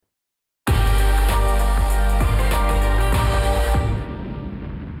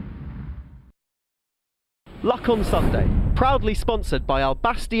Luck on Sunday, proudly sponsored by Al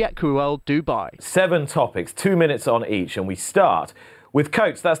Basti Equiworld Dubai. 7 topics, 2 minutes on each, and we start with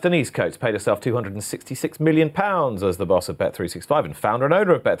Coates. That's Denise Coates, paid herself £266 million as the boss of Bet365 and founder and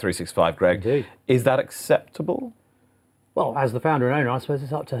owner of Bet365, Greg. Indeed. Is that acceptable? Well, as the founder and owner, I suppose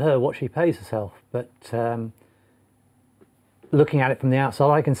it's up to her what she pays herself. But looking at it from the outside,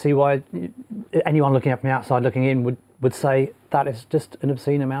 I can see why anyone looking up from the outside, looking in, would say that is just an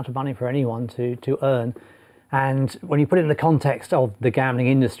obscene amount of money for anyone to earn. And when you put it in the context of the gambling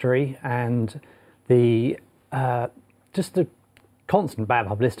industry and the just the constant bad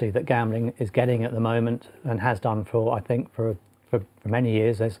publicity that gambling is getting at the moment and has done for, I think, for many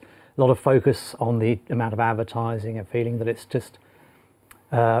years, there's a lot of focus on the amount of advertising and feeling that it's just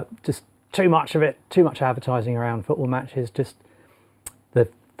too much of it, too much advertising around football matches, just the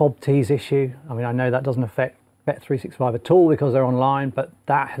fob tease issue. I mean, I know that doesn't affect Bet365 at all because they're online, but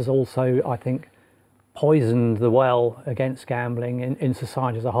that has also, I think, poisoned the well against gambling in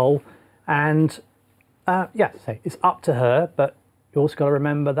society as a whole. And so it's up to her, but you also got to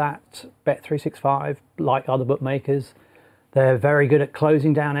remember that Bet365, like other bookmakers, they're very good at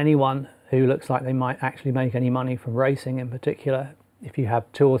closing down anyone who looks like they might actually make any money from racing in particular. If you have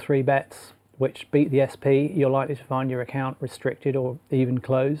 2 or 3 bets which beat the SP, you're likely to find your account restricted or even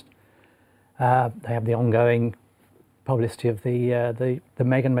closed. They have the ongoing publicity of the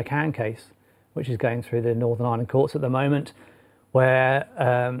Meghan McCann case, which is going through the Northern Ireland courts at the moment,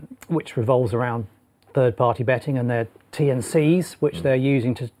 where which revolves around third-party betting and their T&Cs, which they're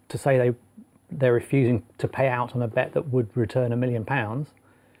using to say they're refusing to pay out on a bet that would return £1 million.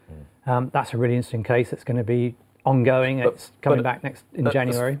 That's a really interesting case. It's going to be ongoing. It's coming back in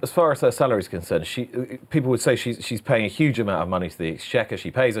January. As far as her salary is concerned, people would say she's paying a huge amount of money to the Exchequer.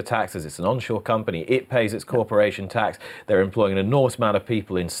 She pays her taxes. It's an onshore company. It pays its corporation tax. They're employing an enormous amount of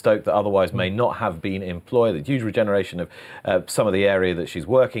people in Stoke that otherwise may not have been employed. The huge regeneration of some of the area that she's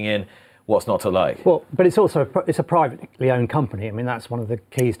working in. What's not to like? Well, but it's also it's a privately owned company. I mean, that's one of the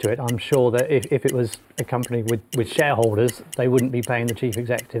keys to it. I'm sure that if it was a company with shareholders, they wouldn't be paying the chief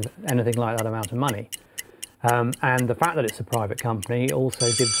executive anything like that amount of money. And the fact that it's a private company also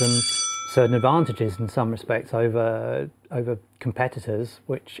gives them certain advantages in some respects over competitors,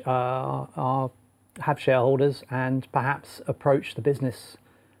 which have shareholders and perhaps approach the business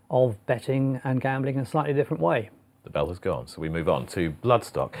of betting and gambling in a slightly different way. The bell has gone, so we move on to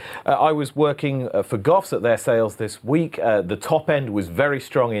Bloodstock. I was working for Goffs at their sales this week. The top end was very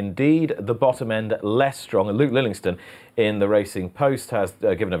strong indeed, the bottom end less strong. And Luke Lillingston in the Racing Post has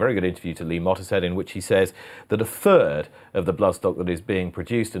given a very good interview to Lee Mottershead, in which he says that a third of the Bloodstock that is being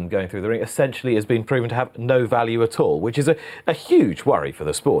produced and going through the ring essentially has been proven to have no value at all, which is a huge worry for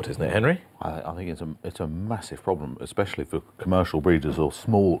the sport, isn't it, Henry? I think it's a massive problem, especially for commercial breeders or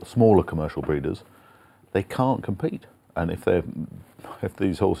smaller commercial breeders. They can't compete, and if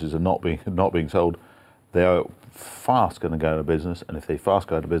these horses are not being sold, they are fast going to go out of business. And if they fast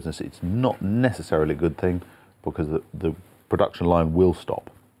go out of business, it's not necessarily a good thing, because the production line will stop,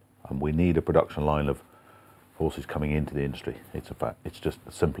 and we need a production line of horses coming into the industry. It's a fact. It's just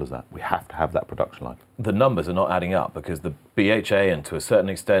as simple as that. We have to have that production line. The numbers are not adding up, because the BHA and to a certain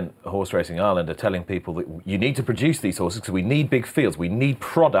extent Horse Racing Ireland are telling people that you need to produce these horses because we need big fields, we need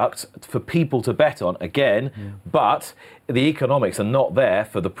product for people to bet on again, but the economics are not there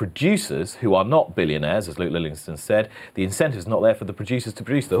for the producers, who are not billionaires, as Luke Lillingston said. The incentive's not there for the producers to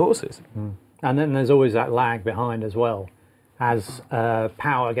produce the horses. And then there's always that lag behind as well, as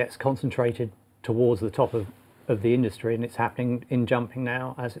power gets concentrated towards the top of the industry, and it's happening in jumping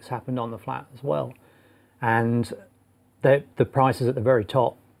now, as it's happened on the flat as well. And the prices at the very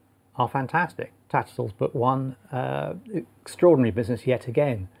top are fantastic. Tattersalls Book 1, extraordinary business yet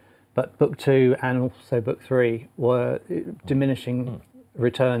again, but Book 2 and also Book 3 were diminishing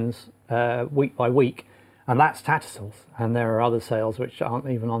returns week by week. And that's Tattersalls, and there are other sales which aren't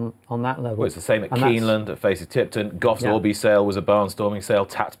even on that level. Well, it's the same at Keeneland, at Facey Tipton. Goff's Orby sale was a barnstorming sale.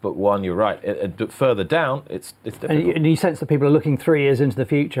 Tats Book 1, you're right. Further down, it's difficult. And you sense that people are looking 3 years into the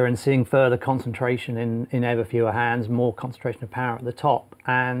future and seeing further concentration in ever fewer hands, more concentration of power at the top,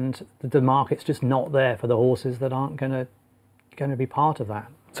 and the market's just not there for the horses that aren't going to be part of that.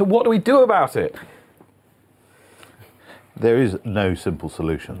 So what do we do about it? There is no simple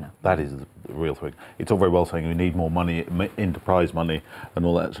solution. No. That is the real thing. It's all very well saying we need more money, enterprise money, and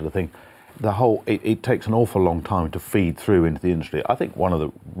all that sort of thing. It takes an awful long time to feed through into the industry. I think one of the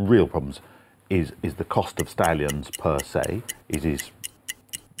real problems is the cost of stallions per se.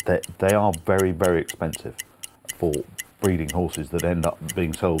 They are very, very expensive for breeding horses that end up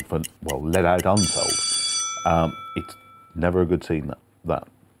being sold for, well, let out unsold. It's never a good scene, that.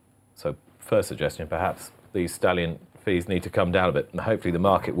 So first suggestion, perhaps these stallion fees need to come down a bit, and hopefully the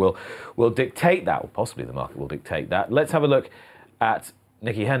market will dictate that, or possibly the market will dictate that. Let's have a look at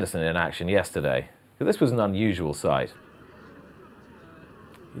Nicky Henderson in action yesterday. This was an unusual sight.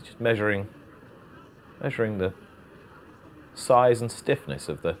 He's just measuring the size and stiffness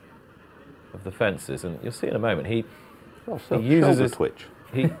of the fences, and you'll see in a moment he uses his twitch.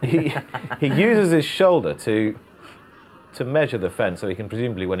 He uses his shoulder to measure the fence, so he can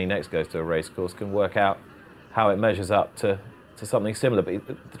presumably, when he next goes to a race course, can work out how it measures up to something similar. But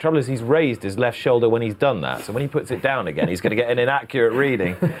the trouble is he's raised his left shoulder when he's done that, so when he puts it down again, he's going to get an inaccurate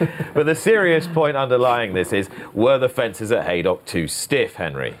reading. But the serious point underlying this is, were the fences at Haydock too stiff,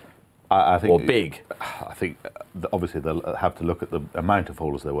 Henry? I think, or big? I think obviously they'll have to look at the amount of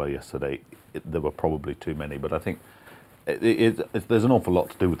haulers there were yesterday. There were probably too many, but I think there's an awful lot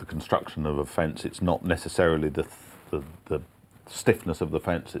to do with the construction of a fence. It's not necessarily the stiffness of the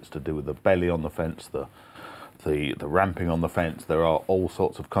fence. It's to do with the belly on the fence, the ramping on the fence. There are all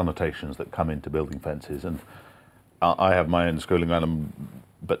sorts of connotations that come into building fences, and I have my own schooling on them,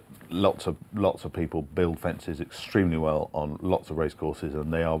 but lots of people build fences extremely well on lots of race courses,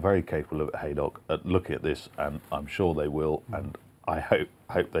 and they are very capable at Haydock at looking at this, and I'm sure they will, and I hope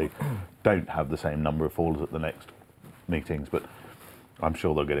they don't have the same number of falls at the next meetings, but I'm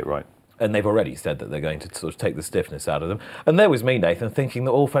sure they'll get it right. And they've already said that they're going to sort of take the stiffness out of them. And there was me, Nathan, thinking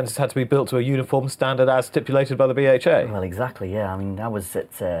that all fences had to be built to a uniform standard as stipulated by the BHA. Well, exactly, yeah. I mean, I was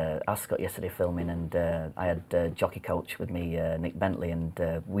at Ascot yesterday filming, and I had jockey coach with me, Nick Bentley,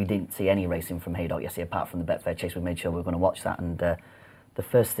 and we didn't see any racing from Haydock yesterday, apart from the Betfair Chase. We made sure we were going to watch that, and the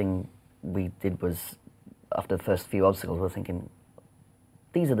first thing we did was, after the first few obstacles, we were thinking,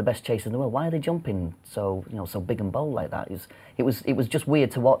 these are the best chases in the world. Why are they jumping so big and bold like that? It was just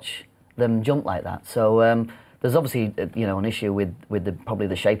weird to watch them jump like that. So there's obviously an issue with probably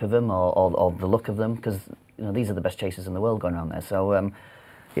the shape of them or the look of them, because these are the best chasers in the world going around there. So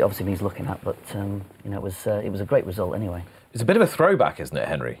it obviously needs looking at, but it was a great result anyway. It's a bit of a throwback, isn't it,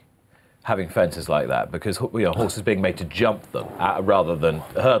 Henry? Having fences like that, because horses being made to jump them rather than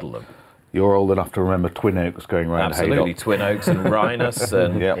hurdle them. You're old enough to remember Twin Oaks going around Haydock. Absolutely, Twin Oaks and Rhinus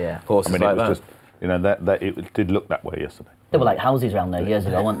and horses like that. Just, that it did look that way yesterday. They were like houses around there years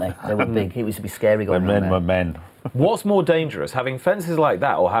ago, weren't they? They were big. It used to be scary going around there. Men were men. What's more dangerous, having fences like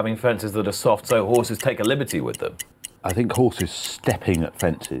that or having fences that are soft so horses take a liberty with them? I think horses stepping at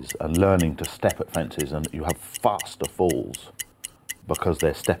fences and learning to step at fences, and you have faster falls because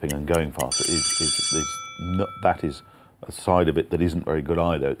they're stepping and going faster. That is a side of it that isn't very good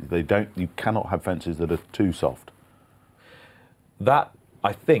either. You cannot have fences that are too soft. That,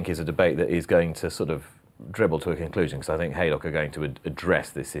 I think, is a debate that is going to sort of dribble to a conclusion, because I think Haydock are going to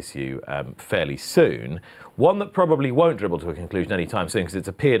address this issue fairly soon. One that probably won't dribble to a conclusion anytime soon, because it's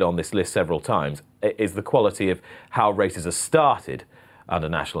appeared on this list several times, is the quality of how races are started under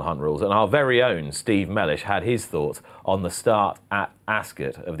National Hunt rules. And our very own Steve Mellish had his thoughts on the start at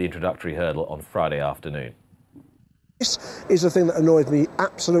Ascot of the introductory hurdle on Friday afternoon. This is the thing that annoys me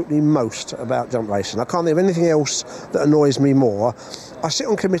absolutely most about jump racing. I can't think of anything else that annoys me more. I sit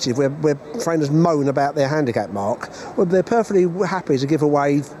on committees where trainers moan about their handicap mark. Well, they're perfectly happy to give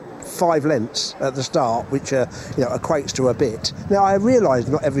away 5 lengths at the start, which equates to a bit. Now, I realise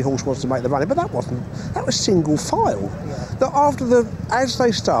not every horse wants to make the running, but that was single file. That as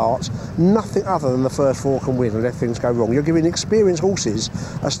they start, nothing other than the first 4 can win and let things go wrong. You're giving experienced horses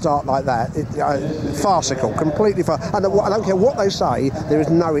a start like that. Farcical, completely farcical. And I don't care what they say, there is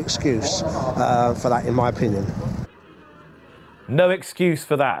no excuse for that, in my opinion. No excuse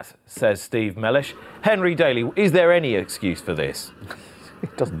for that, says Steve Mellish. Henry Daly, is there any excuse for this?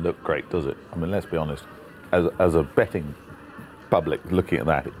 It doesn't look great, does it? I mean, let's be honest. As a betting public looking at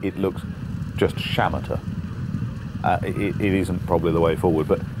that, it looks just shamateur. It isn't probably the way forward,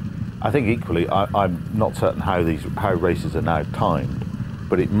 but I think equally, I'm not certain how races are now timed,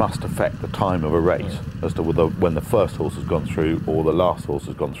 but it must affect the time of a race as to whether when the first horse has gone through or the last horse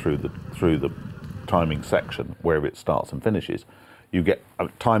has gone through the timing section, wherever it starts and finishes. You get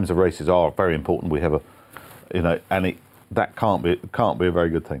times of races are very important. We have that can't be a very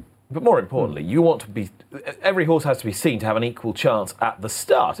good thing. But more importantly, every horse has to be seen to have an equal chance at the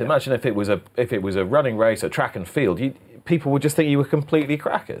start. Imagine if it was a running race, a track and field, people would just think you were completely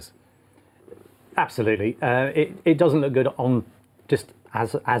crackers. Absolutely, it doesn't look good on just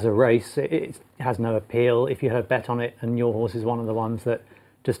as a race. It has no appeal. If you have bet on it and your horse is one of the ones that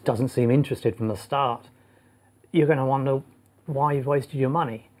just doesn't seem interested from the start, you're going to wonder why you've wasted your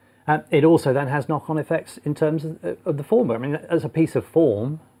money. It also then has knock-on effects in terms of the form. I mean, as a piece of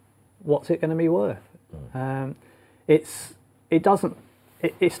form, what's it going to be worth? It's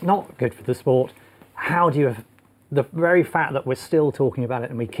not good for the sport. how do you? The very fact that we're still talking about it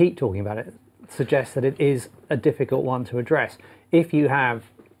and we keep talking about it suggests that it is a difficult one to address. If you have,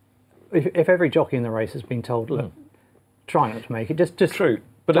 if every jockey in the race has been told, look, try not to make it, just True.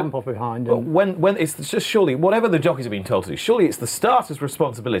 But jump off behind. But And, when it's just surely whatever the jockeys have been told to do, surely it's the starter's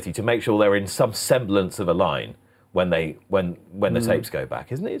responsibility to make sure they're in some semblance of a line when the tapes go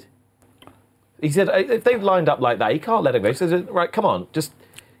back, isn't it? He said if they've lined up like that, he can't let them go. He says, right, come on, just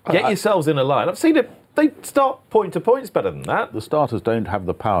get yourselves in a line. I've seen it. They start point to points better than that. The starters don't have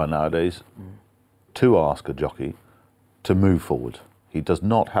the power nowadays to ask a jockey to move forward. He does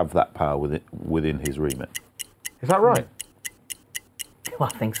not have that power within his remit. Is that right? Well,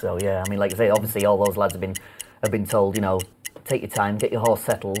 I think so. Yeah. I mean, like I say, obviously all those lads have been told, you know, take your time, get your horse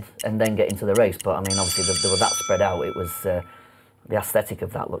settled, and then get into the race. But I mean, obviously they were that spread out. It was the aesthetic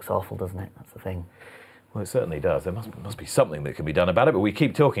of that looks awful, doesn't it? That's the thing. Well, it certainly does. There must be something that can be done about it, but we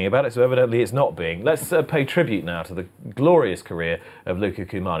keep talking about it, so evidently it's not being. Let's pay tribute now to the glorious career of Luca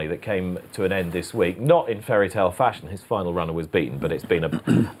Cumani that came to an end this week. Not in fairy tale fashion. His final runner was beaten, but it's been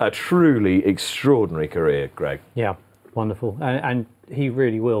a truly extraordinary career, Greg. yeah, wonderful, and he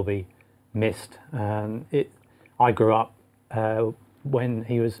really will be missed. I grew up when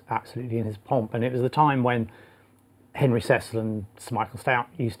he was absolutely in his pomp, and it was the time when Henry Cecil and Sir Michael Stout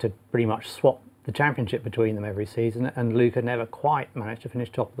used to pretty much swap the championship between them every season, and Luca never quite managed to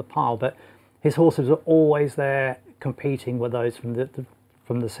finish top of the pile, but his horses were always there competing with those from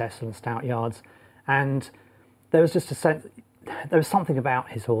the Cecil and Stout yards, and there was just a sense, there was something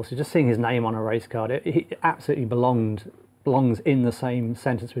about his horses, just seeing his name on a race card, he absolutely belongs in the same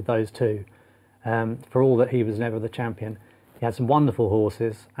sentence with those two, for all that he was never the champion. He had some wonderful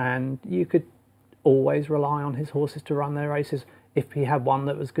horses, and you could always rely on his horses to run their races if he had one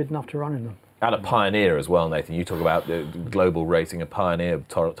that was good enough to run in them. And a pioneer as well, Nathan. You talk about the global racing, a pioneer,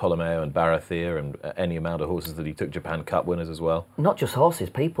 Ptolomeo and Barathea, and any amount of horses that he took Japan Cup winners as well. Not just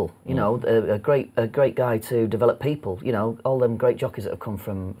horses, people. You know, a great guy to develop people. You know, all them great jockeys that have come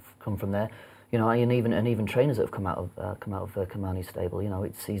from there. You know, and even trainers that have come out of Cumani's stable. You know,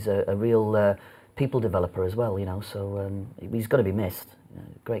 he's a real people developer as well. You know, so he's got to be missed.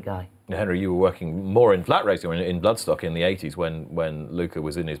 Great guy. Now, Henry, you were working more in flat racing or in bloodstock in the 80s when Luca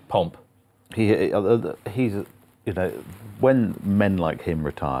was in his pomp. He's, you know, when men like him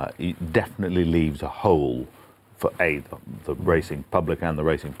retire, he definitely leaves a hole for the racing public and the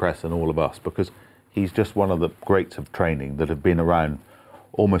racing press and all of us, because he's just one of the greats of training that have been around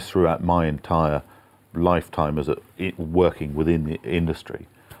almost throughout my entire lifetime as working within the industry.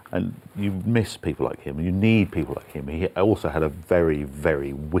 And you miss people like him, and you need people like him. He also had a very,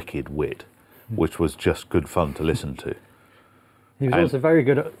 very wicked wit, which was just good fun to listen to. He was also very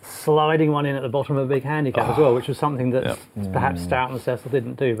good at sliding one in at the bottom of a big handicap as well, which was something that perhaps Stout and Cecil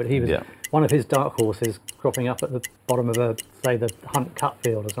didn't do. But he was one of his dark horses cropping up at the bottom of the Hunt Cut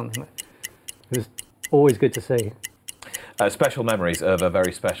field or something. It was always good to see. Special memories of a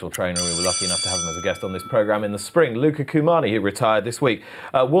very special trainer. We were lucky enough to have him as a guest on this programme in the spring, Luca Cumani, who retired this week.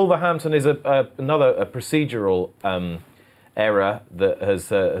 Wolverhampton is another procedural error that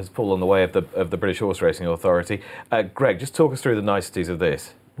has fallen the way of the British Horse Racing Authority. Greg, just talk us through the niceties of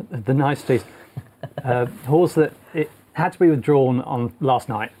this. The niceties. Horse that it had to be withdrawn on last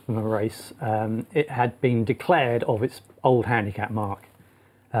night from a race. It had been declared of its old handicap mark.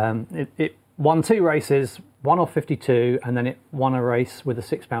 It won 2 races, 1 off 52, and then it won a race with a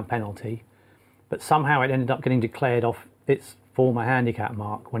 £6 penalty. But somehow it ended up getting declared off its former handicap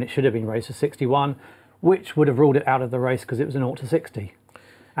mark when it should have been raced to 61. Which would have ruled it out of the race because it was an 0 to 60.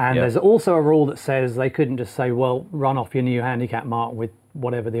 And there's also a rule that says they couldn't just say, well, run off your new handicap mark with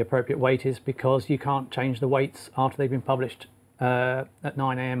whatever the appropriate weight is, because you can't change the weights after they've been published at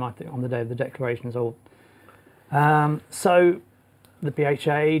 9 a.m, I think, on the day of the declarations. So the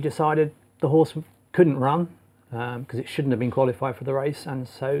PHA decided the horse couldn't run because it shouldn't have been qualified for the race, and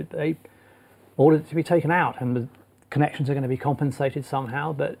so they ordered it to be taken out, and the connections are going to be compensated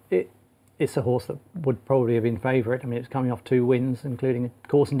somehow, but it's a horse that would probably have been favourite. I mean, it's coming off 2 wins, including a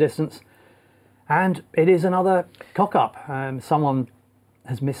course and distance. And it is another cock-up. Someone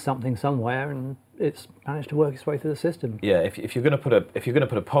has missed something somewhere, and it's managed to work its way through the system. Yeah, if you're going to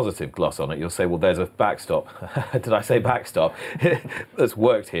put a positive gloss on it, you'll say, well, there's a backstop. Did I say backstop? That's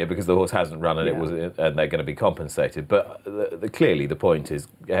worked here because the horse hasn't run, and and they're going to be compensated. But clearly, the point is,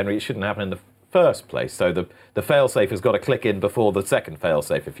 Henry, it shouldn't happen in the first place. So the fail-safe has got to click in before the second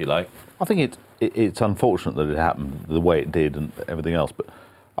fail-safe, if you like. I think it's unfortunate that it happened the way it did and everything else, but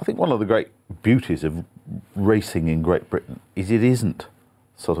I think one of the great beauties of racing in Great Britain is it isn't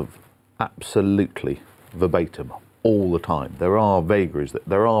sort of absolutely verbatim all the time. There are vagaries,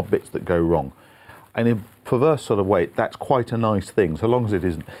 there are bits that go wrong. And in a perverse sort of way, that's quite a nice thing, so long as it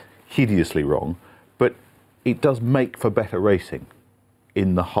isn't hideously wrong. But it does make for better racing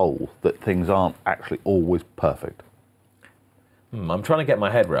in the whole, that things aren't actually always perfect. I'm trying to get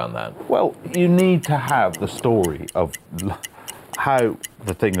my head around that. Well, you need to have the story of how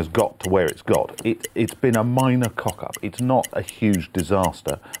the thing has got to where it's got. It's been a minor cock-up. It's not a huge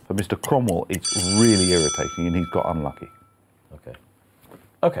disaster. For Mr. Cromwell, it's really irritating, and he's got unlucky.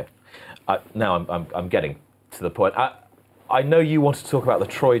 Okay. Now I'm getting to the point. I know you want to talk about the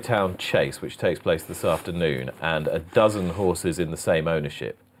Troy Town Chase, which takes place this afternoon, and a dozen horses in the same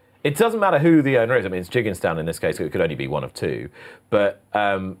ownership. It doesn't matter who the owner is. I mean, it's Jigginstown in this case. It could only be one of two. But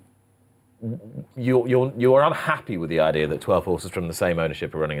you're unhappy with the idea that 12 horses from the same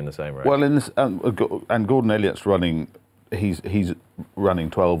ownership are running in the same race. Well, in this, and Gordon Elliott's running. He's running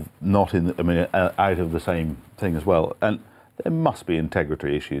 12, not in. Out of the same thing as well. And there must be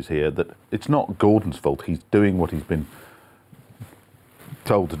integrity issues here. That it's not Gordon's fault. He's doing what he's been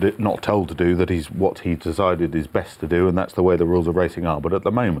told to do, not told to do. That he's what he decided is best to do, and that's the way the rules of racing are. But at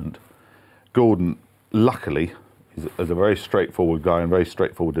the moment, Gordon, luckily, is a very straightforward guy and very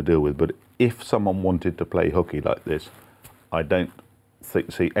straightforward to deal with. But if someone wanted to play hooky like this, I don't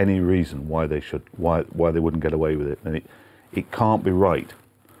see any reason why they should, why they wouldn't get away with it. And it can't be right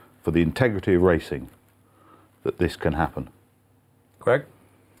for the integrity of racing that this can happen. Greg?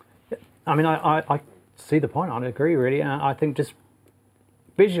 I mean, I see the point. I agree, really. I think just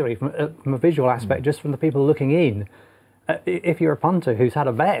visually, from a visual aspect, just from the people looking in, if you're a punter who's had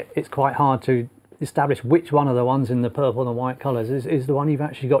a bet, it's quite hard to establish which one of the ones in the purple and white colours is the one you've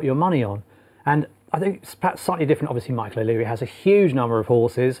actually got your money on. And I think it's perhaps slightly different. Obviously, Michael O'Leary has a huge number of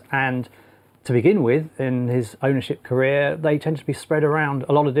horses, and to begin with, in his ownership career, they tend to be spread around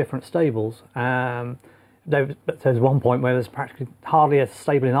a lot of different stables. There's one point where there's practically hardly a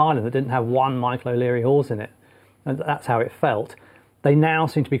stable in Ireland that didn't have one Michael O'Leary horse in it, and that's how it felt. They now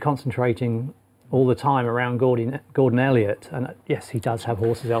seem to be concentrating all the time around Gordon Elliott, and yes, he does have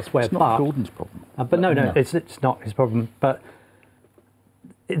horses elsewhere. It's not Gordon's problem. But no, it's not his problem. But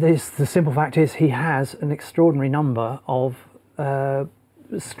the simple fact is he has an extraordinary number of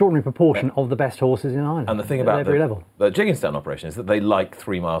extraordinary proportion of the best horses in Ireland. And the thing about the Jigginstown operation is that they like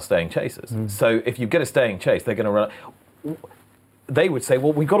 3-mile staying chasers. So if you get a staying chase, they're going to run. They would say,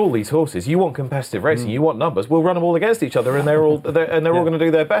 well, we've got all these horses. You want competitive racing, you want numbers. We'll run them all against each other, and they're all going to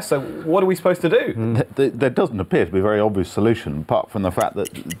do their best. So what are we supposed to do? There doesn't appear to be a very obvious solution, apart from the fact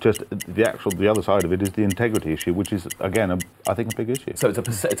that just the other side of it is the integrity issue, which is again, I think, a big issue. So it's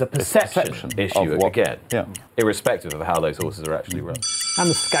a perception issue again, irrespective of how those horses are actually run. And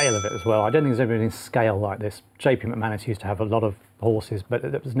the scale of it as well. I don't think there's ever been scale like this. JP McManus used to have a lot of horses, but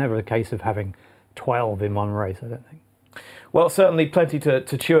it was never a case of having 12 in one race, I don't think. Well, certainly plenty to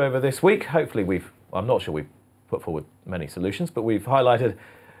chew over this week. Hopefully I'm not sure we've put forward many solutions, but we've highlighted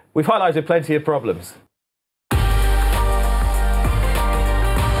plenty of problems.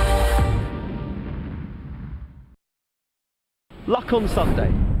 Luck on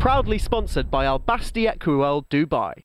Sunday, proudly sponsored by Al Basti Equiworld Dubai.